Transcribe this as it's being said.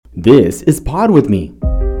This is Pod With Me.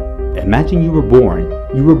 Imagine you were born.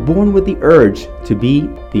 You were born with the urge to be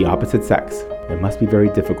the opposite sex. It must be very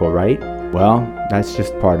difficult, right? Well, that's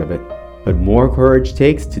just part of it. But more courage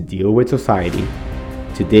takes to deal with society.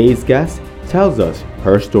 Today's guest tells us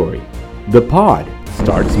her story. The pod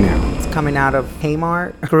starts now. It's coming out of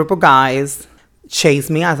Kmart. A group of guys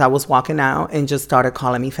chased me as I was walking out and just started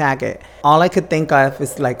calling me faggot. All I could think of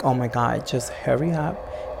is like, oh my God, just hurry up,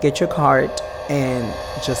 get your card, and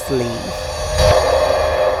just leave.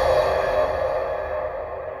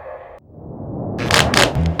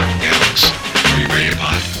 Alex, are you ready to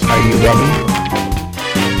pod? Are you ready?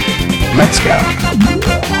 Let's go.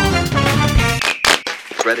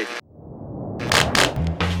 Ready.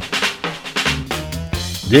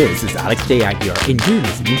 This is Alex J. Aguiar, and you're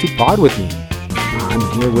listening to Pod With Me.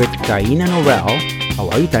 I'm here with Taina Norell. How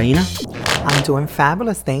are you, Taina? I'm doing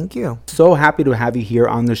fabulous, thank you. So happy to have you here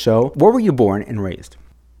on the show. Where were you born and raised?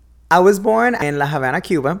 I was born in La Havana,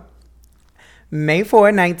 Cuba, May 4,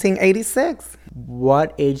 1986.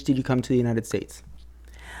 What age did you come to the United States?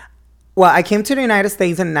 Well, I came to the United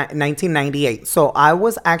States in 1998, so I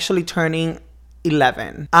was actually turning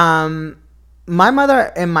 11. My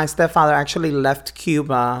mother and my stepfather actually left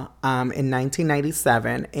Cuba in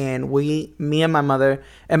 1997, and me and my mother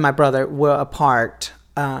and my brother were apart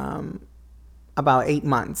about 8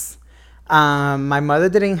 months. My mother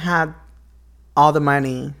didn't have all the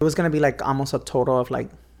money. It was going to be like almost a total of like,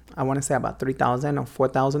 I want to say about $3,000 or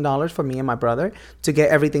 $4,000 for me and my brother to get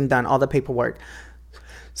everything done, all the paperwork.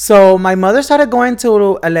 So my mother started going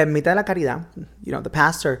to El Ermita de la Caridad, the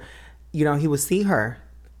pastor, he would see her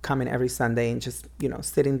coming every Sunday and just,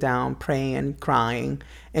 sitting down, praying, crying.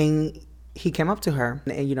 And he came up to her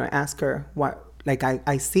and, asked her, what, like,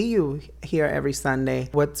 I see you here every Sunday.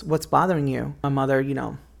 What's bothering you? My mother,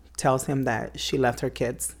 tells him that she left her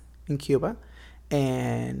kids in Cuba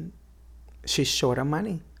and she's short of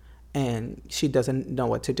money and she doesn't know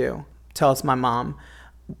what to do. Tells my mom,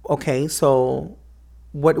 okay, so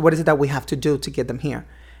what is it that we have to do to get them here?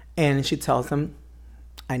 And she tells him,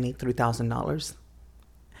 I need $3,000.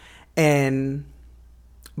 And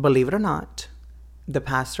believe it or not, the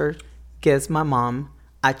pastor gives my mom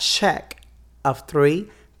a check of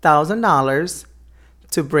 $3,000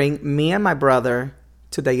 to bring me and my brother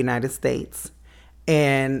to the United States.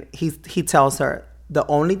 And he tells her, the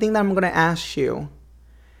only thing that I'm going to ask you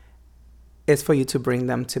is for you to bring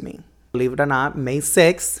them to me. Believe it or not, May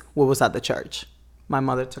 6th, we was at the church. My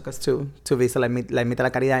mother took us to visit La Ermita de la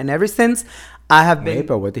Caridad. And ever since, I have been...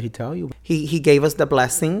 But what did he tell you? He gave us the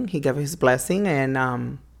blessing. He gave his blessing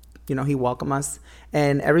and, he welcomed us.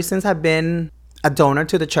 And ever since, I've been a donor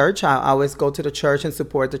to the church. I always go to the church and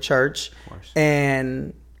support the church. Of course.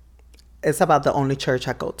 And it's about the only church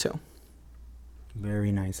I go to.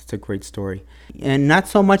 Very nice. It's a great story. And not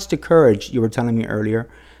so much the courage you were telling me earlier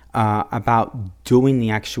about doing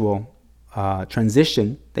the actual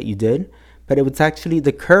transition that you did, but it was actually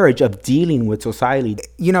the courage of dealing with society.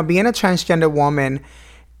 Being a transgender woman,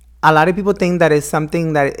 a lot of people think that it's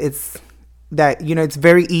something that it's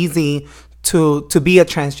very easy to be a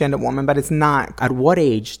transgender woman, but it's not. At what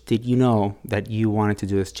age did you know that you wanted to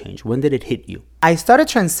do this change? When did it hit you? I started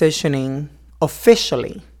transitioning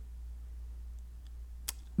officially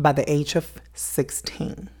by the age of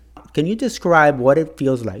 16. Can you describe what it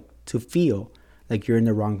feels like to feel like you're in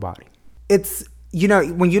the wrong body? It's,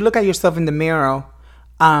 when you look at yourself in the mirror,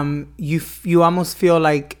 you almost feel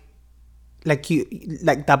like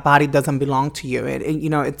that body doesn't belong to you.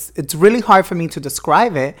 It's really hard for me to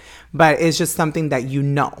describe it, but it's just something that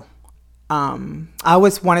I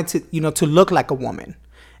always wanted to, to look like a woman.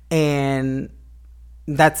 And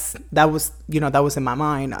that was in my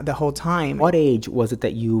mind the whole time. What age was it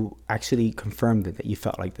that you actually confirmed it, that you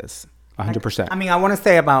felt like this 100%? I want to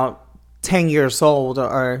say about 10 years old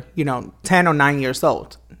or 10 or 9 years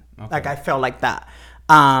old. Okay. Like I felt like that.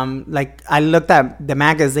 Like I looked at the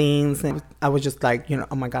magazines and I was just like,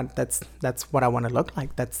 oh my God, that's what I want to look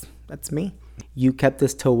like. That's me. You kept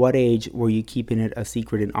this till what age were you keeping it a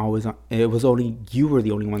secret and always, it was only, you were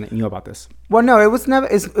the only one that knew about this? Well, no, it was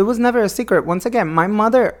never a secret. Once again, my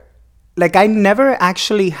mother, like I never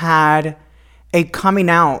actually had a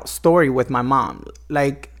coming out story with my mom.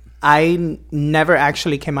 Like I never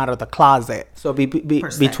actually came out of the closet. So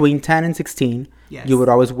between 10 and 16, yes, you would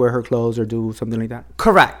always wear her clothes or do something like that?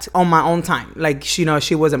 Correct. On my own time. Like, she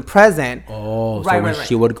wasn't present. Oh, so when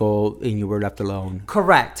she would go and you were left alone.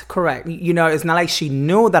 Correct. It's not like she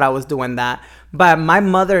knew that I was doing that, but my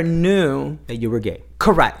mother knew. That you were gay.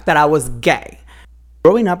 Correct. That I was gay.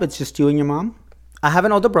 Growing up, it's just you and your mom? I have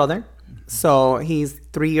an older brother. So he's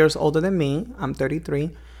 3 years older than me. I'm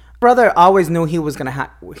 33. Brother always knew he was gonna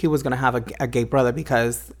have a gay brother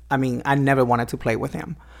because I mean I never wanted to play with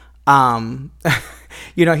him.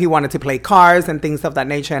 He wanted to play cars and things of that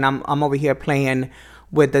nature, and I'm over here playing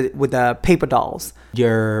with the paper dolls.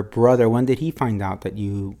 Your brother, when did he find out that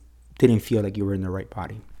you didn't feel like you were in the right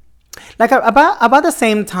body? Like about the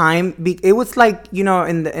same time. It was like in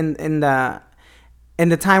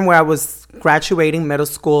the time where I was graduating middle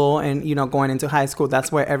school and going into high school.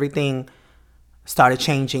 That's where everything started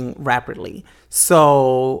changing rapidly.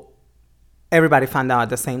 So everybody found out at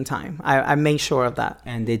the same time. I made sure of that.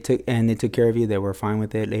 And they took care of you. They were fine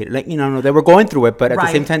with it later. Like no, they were going through it, but at the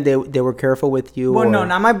same time they were careful with you. Well, no,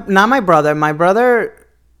 not my brother. My brother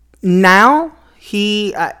now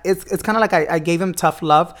it's kind of like I gave him tough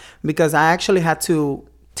love because I actually had to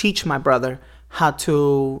teach my brother how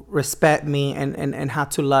to respect me and how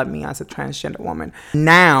to love me as a transgender woman.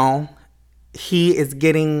 Now he is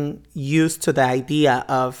getting used to the idea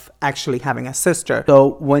of actually having a sister.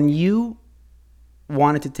 So when you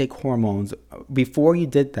wanted to take hormones, before you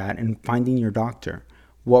did that and finding your doctor,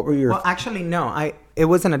 what were your... Well, actually, no. It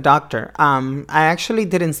wasn't a doctor. I actually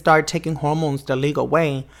didn't start taking hormones the legal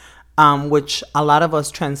way, which a lot of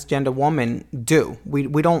us transgender women do.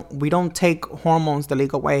 We don't take hormones the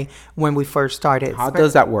legal way when we first started. How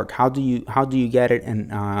does that work? How do you get it,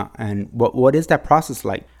 and what is that process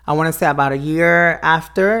like? I want to say about a year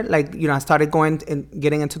after, I started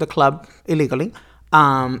getting into the club illegally,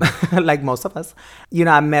 like most of us.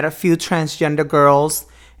 I met a few transgender girls,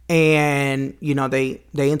 and they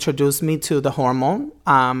introduced me to the hormone.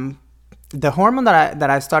 The hormone that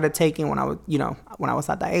I started taking when I was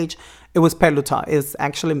at that age, it was Perluta. It's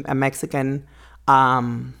actually a Mexican. I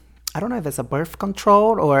don't know if it's a birth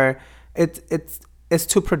control or it's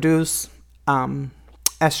to produce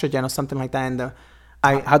estrogen or something like that. And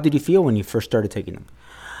how did you feel when you first started taking them?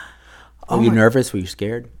 Were you nervous? Were you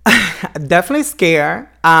scared? Definitely scared.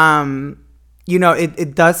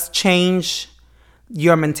 It does change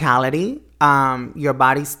your mentality. Your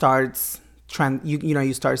body starts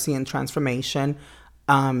you start seeing transformation.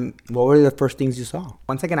 What were the first things you saw?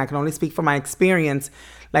 Once again, I can only speak from my experience.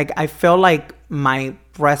 I felt like my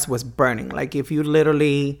breast was burning. Like if you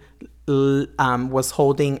literally was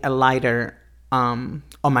holding a lighter on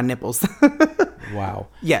my nipples. Wow.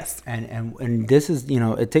 Yes. And this is,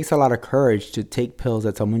 it takes a lot of courage to take pills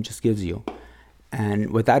that someone just gives you.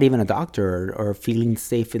 And without even a doctor or feeling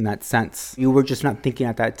safe in that sense. You were just not thinking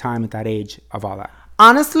at that time, at that age, of all that.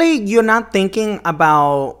 Honestly, you're not thinking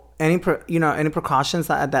about any precautions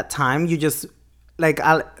at that time. You just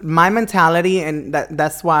my mentality, and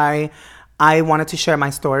that's why I wanted to share my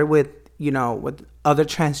story with other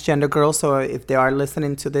transgender girls. So if they are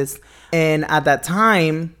listening to this, and at that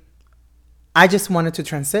time, I just wanted to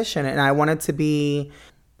transition, and I wanted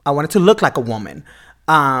to look like a woman.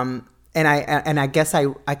 And I guess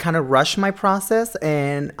I kind of rushed my process,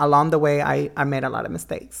 and along the way I made a lot of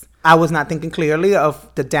mistakes. I was not thinking clearly of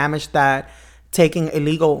the damage that taking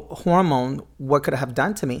illegal hormone, what could have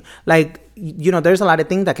done to me. There's a lot of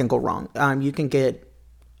things that can go wrong. You can get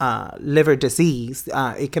liver disease.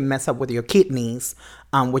 It can mess up with your kidneys,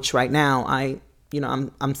 which right now I'm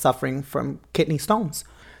suffering from kidney stones.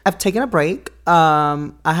 I've taken a break.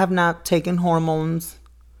 I have not taken hormones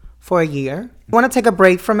for a year. I want to take a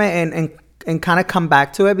break from it and kind of come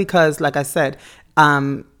back to it because, like I said,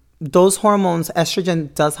 those hormones,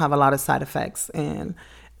 estrogen does have a lot of side effects, and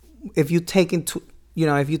if you take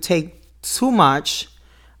too much,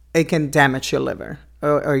 it can damage your liver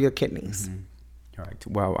or your kidneys. Mm-hmm. Right.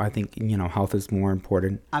 Well, I think health is more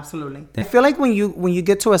important. Absolutely. I feel like when you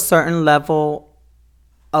get to a certain level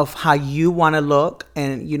of how you want to look,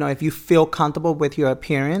 and if you feel comfortable with your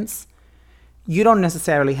appearance, you don't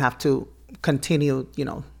necessarily have to continue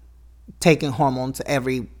taking hormones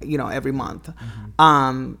every month.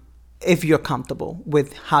 Mm-hmm. If you're comfortable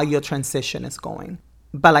with how your transition is going.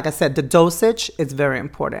 But like I said, the dosage is very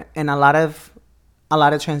important, and a lot of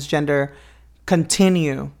transgender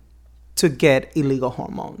continue to get illegal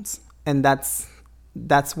hormones, and that's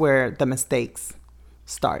where the mistakes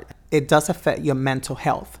start. It does affect your mental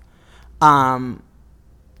health.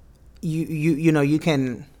 You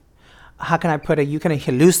can, how can I put it? You can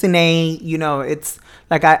hallucinate. It's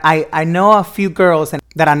like I know a few girls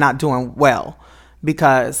that are not doing well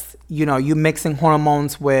because you mixing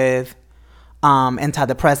hormones with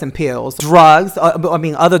antidepressant pills, drugs.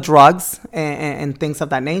 Other drugs and things of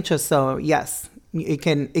that nature. So yes, it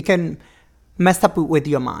can mess up with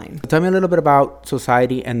your mind. Tell me a little bit about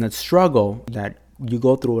society and the struggle that you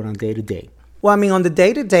go through on a day to day. Well, on the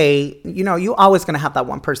day to day, you're always gonna have that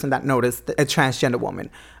one person that noticed a transgender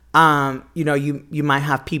woman. You might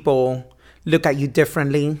have people look at you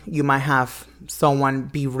differently. You might have someone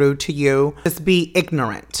be rude to you. Just be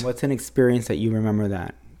ignorant. What's an experience that you remember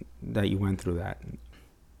that you went through that?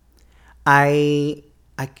 I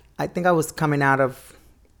think I was coming out of,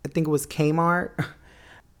 I think it was Kmart.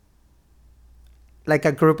 Like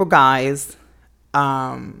a group of guys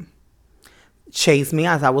chased me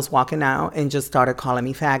as I was walking out and just started calling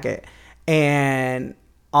me faggot. And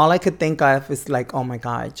all I could think of is like, oh my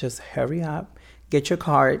God, just hurry up, get your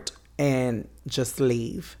cart, and just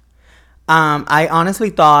leave. I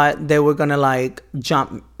honestly thought they were gonna like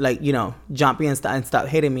jump me and stop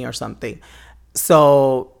hitting me or something.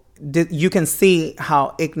 So you can see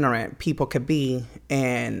how ignorant people could be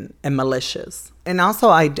and malicious. And also,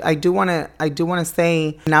 I do want to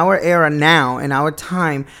say, in our era now, in our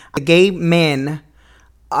time, gay men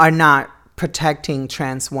are not protecting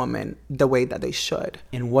trans women the way that they should.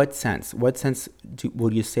 In what sense? What sense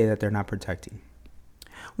would you say that they're not protecting?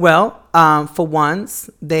 Well, for once,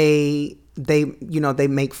 they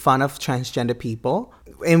make fun of transgender people,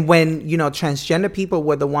 and when transgender people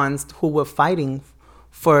were the ones who were fighting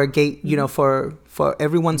for gay, for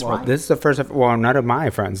everyone's right. This is the first. Well, none of my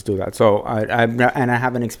friends do that, so I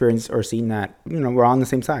haven't experienced or seen that. We're on the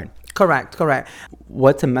same side. Correct.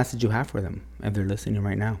 What's a message you have for them if they're listening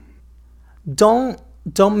right now? Don't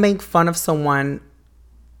make fun of someone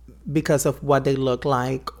because of what they look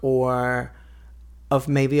like or of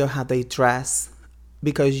maybe how they dress,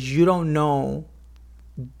 because you don't know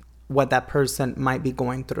what that person might be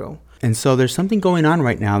going through. And so there's something going on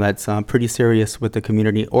right now that's pretty serious with the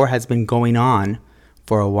community, or has been going on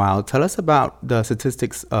for a while. Tell us about the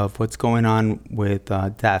statistics of what's going on with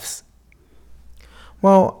deaths.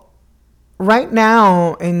 Well, right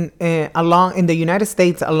now in the United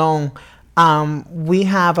States alone, we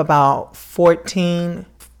have about 14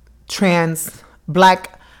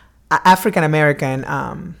 Black African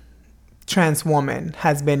American trans woman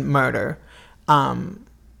has been murdered.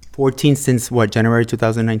 14 since what, January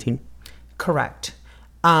 2019? Correct.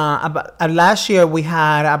 Last year we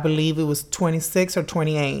had, I believe it was 26 or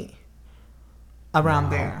 28, around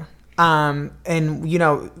there. And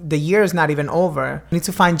the year is not even over. We need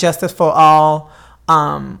to find justice for all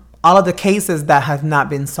of the cases that have not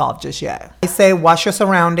been solved just yet. I say watch your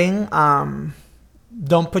surrounding.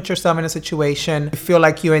 Don't put yourself in a situation you feel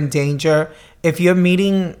like you're in danger. If you're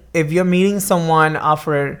meeting someone off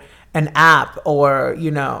an app or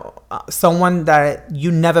someone that you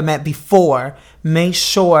never met before, make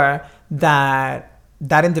sure that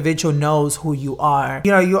individual knows who you are.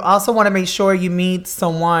 You also want to make sure you meet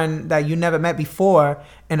someone that you never met before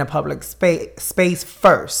in a public space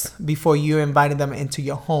first before you invite them into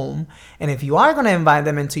your home. And if you are going to invite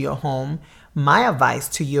them into your home, my advice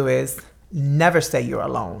to you is never say you're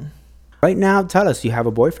alone. Right now, tell us, you have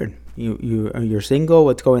a boyfriend. You're single.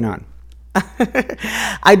 What's going on?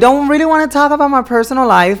 I don't really want to talk about my personal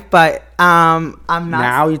life, but I'm not.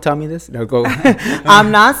 Now you tell me this? No, go.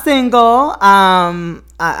 I'm not single.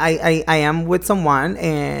 I am with someone,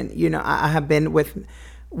 and I have been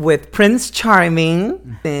with Prince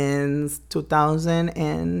Charming since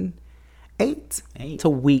 2008. It's a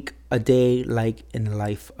week, a day like in the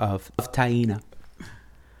life of Taina.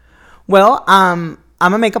 Well, I'm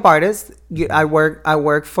a makeup artist. I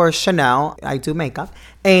work for Chanel. I do makeup.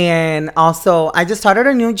 And also, I just started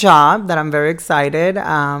a new job that I'm very excited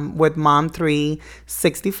with Mom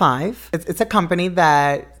 365. It's a company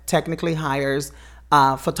that technically hires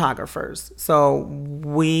photographers. So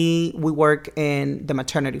we work in the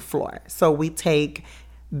maternity floor. So we take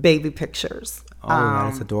baby pictures. Oh,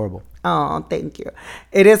 that's adorable. Oh, thank you.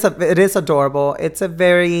 It is adorable. It's a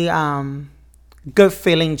very good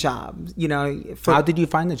feeling job, How did you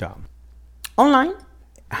find the job? Online.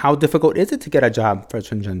 How difficult is it to get a job for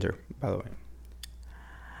transgender, by the way?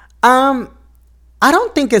 I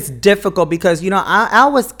don't think it's difficult because, I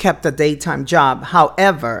always kept a daytime job.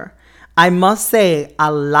 However, I must say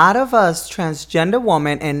a lot of us transgender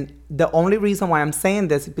women, and the only reason why I'm saying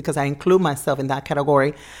this is because I include myself in that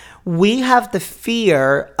category, we have the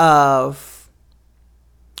fear of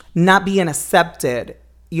not being accepted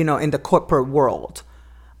in the corporate world.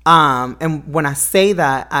 And when I say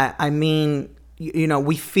that, I mean,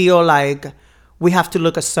 we feel like we have to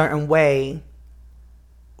look a certain way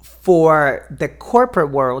for the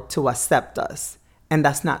corporate world to accept us. And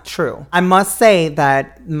that's not true. I must say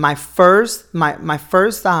that my first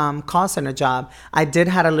call center job, I did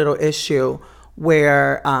have a little issue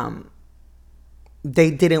where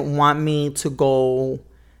they didn't want me to go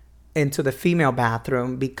into the female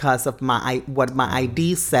bathroom because of what my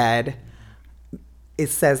ID said. It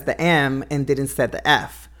says the M and didn't say the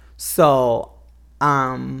F. So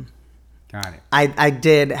Got it. I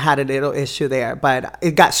did had a little issue there, but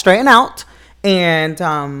it got straightened out, and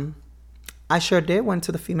I sure did went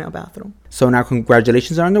to the female bathroom. So now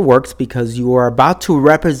congratulations are in the works because you are about to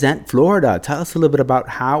represent Florida. Tell us a little bit about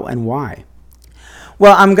how and why.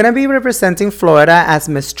 Well, I'm going to be representing Florida as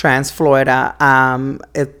Miss Trans Florida.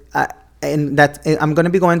 And that I'm going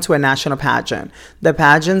to be going to a national pageant. The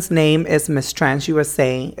pageant's name is Miss Trans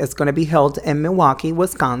USA. It's going to be held in Milwaukee,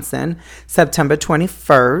 Wisconsin, September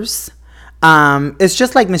 21st. It's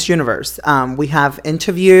just like Miss Universe. We have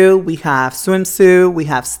interview, we have swimsuit, we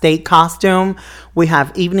have state costume, we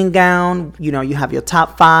have evening gown. You know, you have your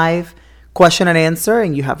top 5, question and answer,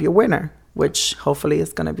 and you have your winner, which hopefully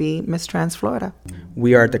is going to be Miss Trans Florida.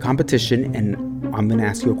 We are at the competition, and I'm going to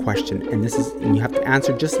ask you a question, and you have to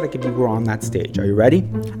answer just like if you were on that stage. Are you ready?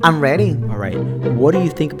 I'm ready. All right. What do you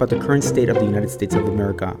think about the current state of the United States of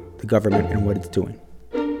America, the government, and what it's doing?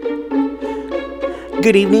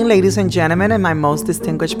 Good evening, ladies and gentlemen, and my most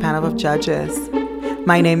distinguished panel of judges.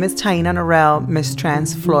 My name is Taina Norell, Miss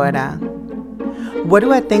Trans Florida. What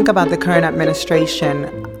do I think about the current administration?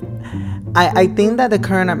 I think that the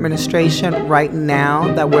current administration right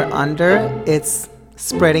now that we're under, it's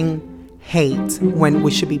spreading hate when we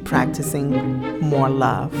should be practicing more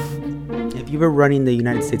love. If you were running the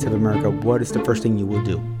United States of America, what is the first thing you will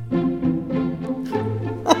do?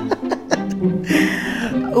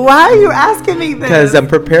 Why are you asking me this? Because I'm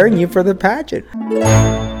preparing you for the pageant.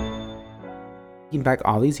 Looking back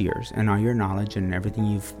all these years and all your knowledge and everything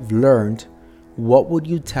you've learned, what would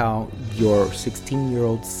you tell your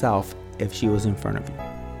 16-year-old self if she was in front of you?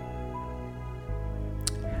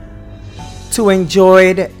 To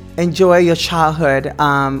enjoy your childhood.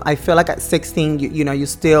 I feel like at 16, you're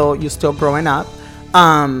still growing up.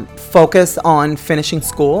 Focus on finishing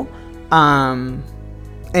school,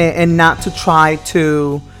 and not to try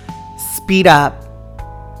to speed up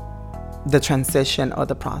the transition or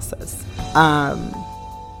the process.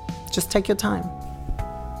 Just take your time.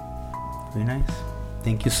 Very nice.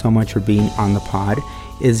 Thank you so much for being on the pod.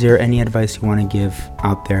 Is there any advice you want to give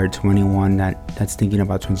out there to anyone that's thinking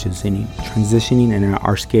about transitioning and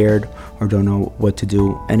are scared or don't know what to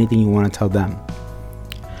do? Anything you want to tell them?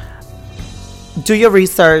 Do your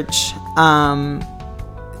research.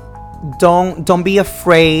 Don't be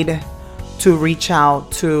afraid to reach out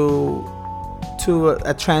to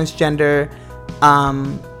a transgender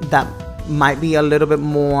that might be a little bit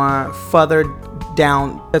more further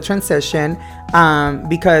down the transition,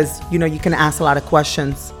 because you can ask a lot of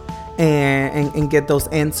questions and get those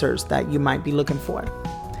answers that you might be looking for.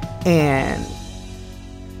 And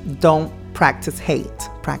don't practice hate,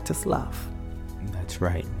 practice love. That's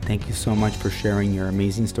right. Thank you so much for sharing your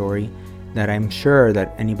amazing story, that I'm sure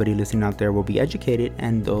that anybody listening out there will be educated,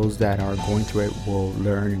 and those that are going through it will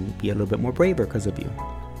learn and be a little bit more braver because of you.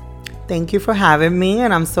 Thank you for having me,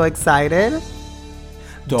 and I'm so excited.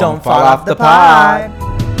 Don't fall off the pod.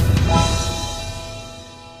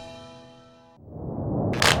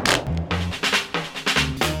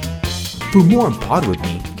 For more on Pod With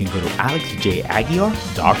Me, you can go to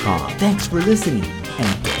alexjaguiar.com. Thanks for listening,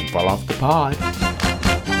 and don't fall off the pod.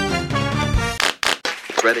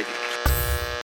 Ready.